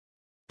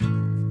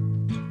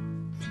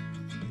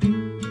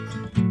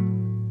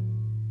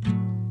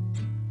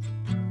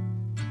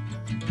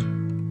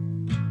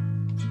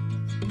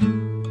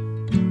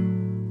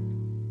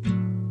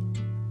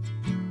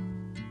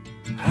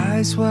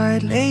Eyes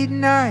wide, late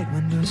night,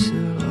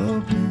 windowsill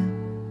open.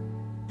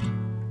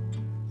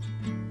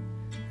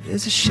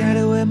 There's a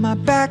shadow at my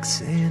back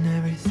saying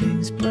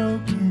everything's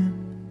broken.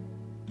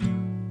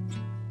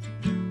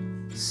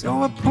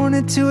 So I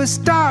pointed to a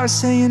star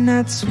saying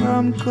that's where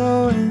I'm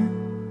going.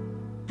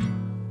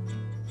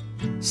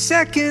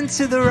 Second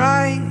to the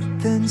right,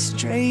 then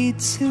straight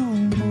to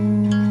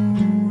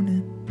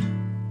morning.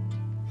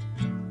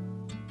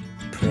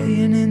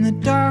 Praying in the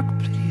dark,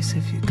 please,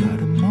 if you got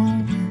a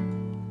moment.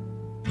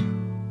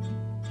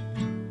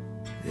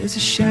 There's a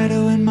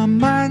shadow in my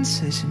mind,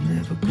 says you're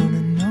never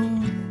gonna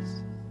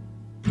notice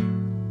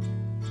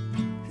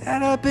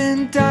that I've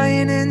been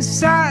dying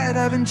inside.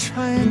 I've been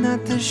trying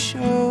not to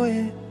show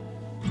it,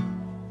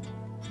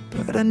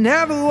 but I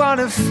never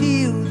wanna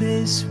feel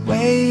this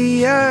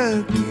way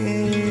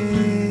again.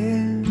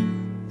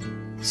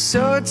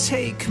 So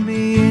take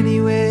me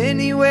anywhere,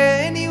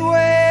 anywhere,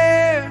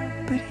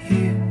 anywhere but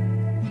here.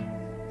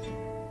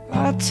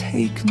 Oh,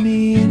 take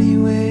me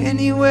anywhere,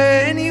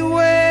 anywhere,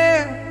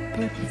 anywhere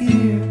but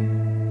here.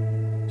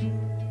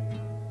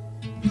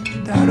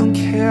 I don't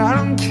care, I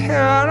don't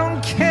care, I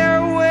don't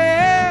care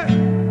where.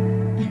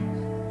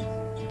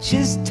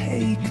 Just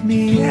take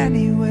me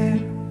anywhere,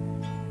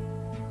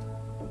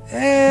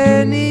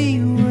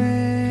 anywhere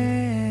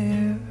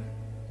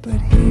but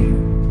here.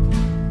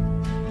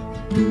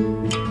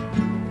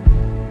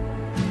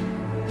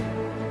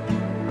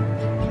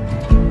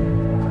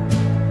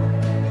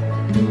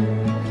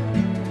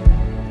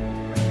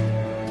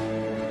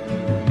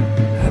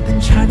 I've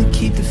been trying to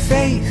keep the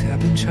faith, I've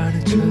been trying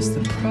to trust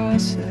the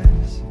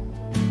process,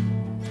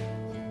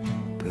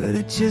 but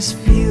it just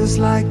feels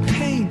like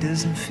pain,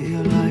 doesn't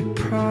feel like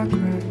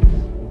progress.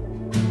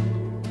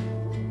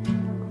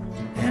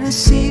 And it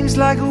seems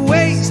like a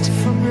waste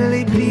if I'm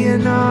really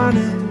being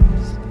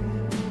honest.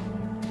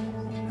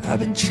 I've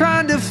been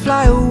trying to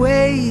fly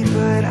away,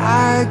 but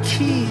I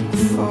keep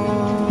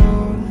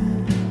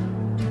falling,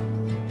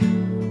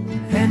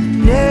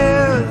 and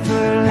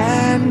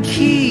Neverland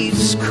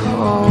keeps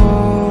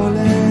calling.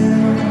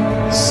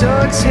 So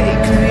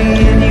take me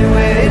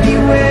anywhere,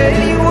 anywhere,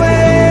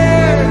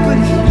 anywhere but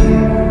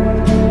here.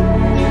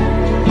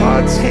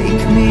 Oh,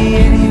 take me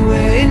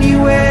anywhere,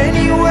 anywhere,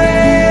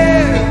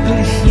 anywhere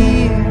but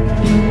here.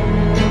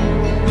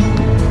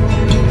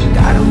 And I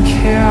don't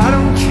care, I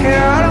don't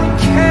care, I don't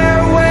care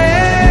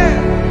where.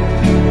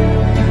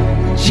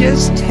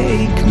 Just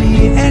take me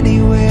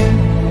anywhere,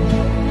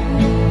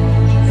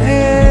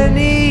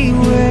 anywhere.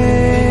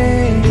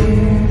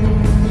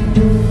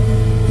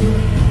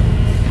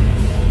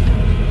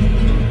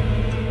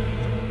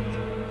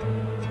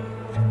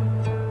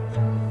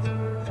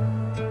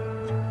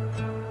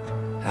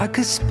 I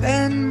could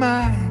spend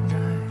my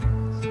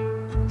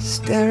nights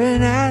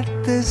staring at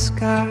the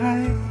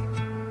sky,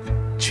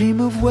 dream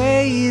of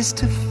ways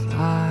to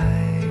fly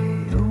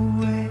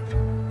away,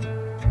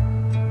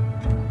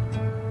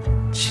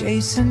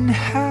 chasing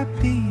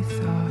happy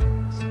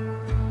thoughts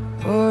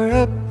or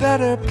a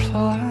better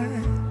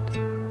plot,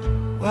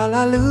 while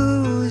I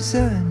lose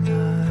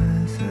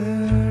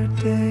another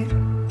day.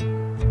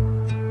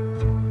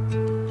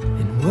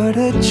 And what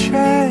a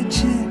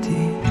tragedy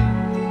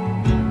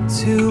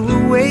to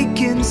awake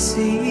and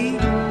see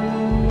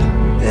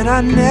that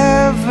I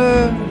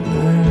never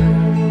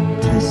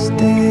learned to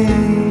stay.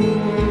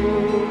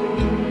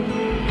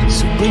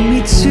 So bring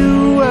me to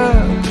a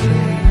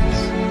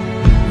place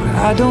where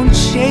I don't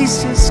chase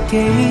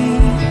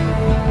escape,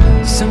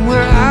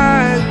 somewhere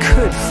I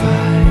could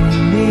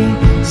finally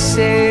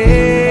say,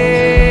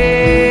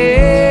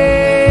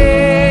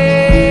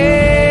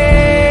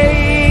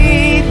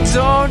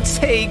 don't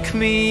take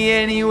me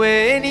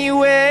anywhere,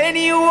 anywhere,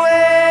 anywhere.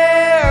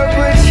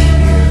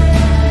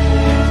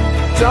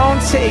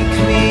 Don't take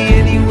me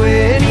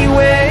anywhere,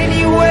 anywhere,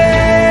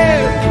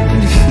 anywhere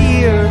but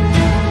here.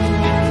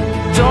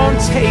 Don't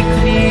take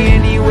me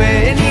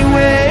anywhere,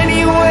 anywhere,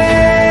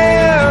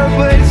 anywhere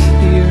but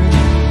here.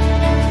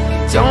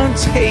 Don't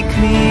take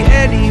me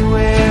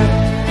anywhere,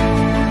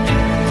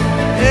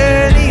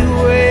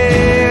 anywhere.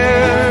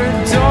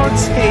 Don't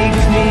take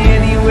me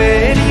anywhere,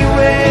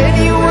 anywhere,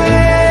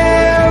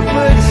 anywhere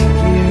but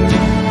here.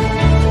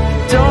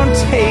 Don't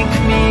take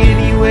me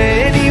anywhere,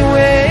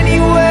 anywhere,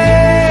 anywhere.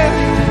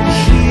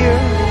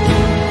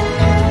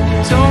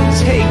 Don't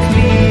take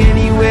me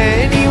anywhere,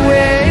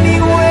 anywhere,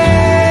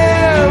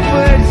 anywhere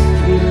but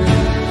here.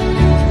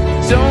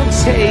 Don't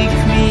take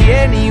me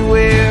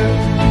anywhere,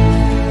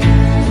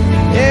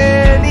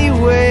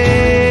 anywhere.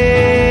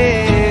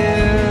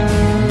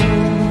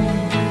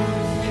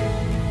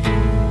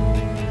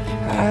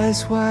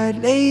 Eyes wide,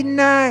 late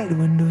night,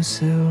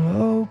 windowsill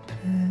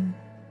open.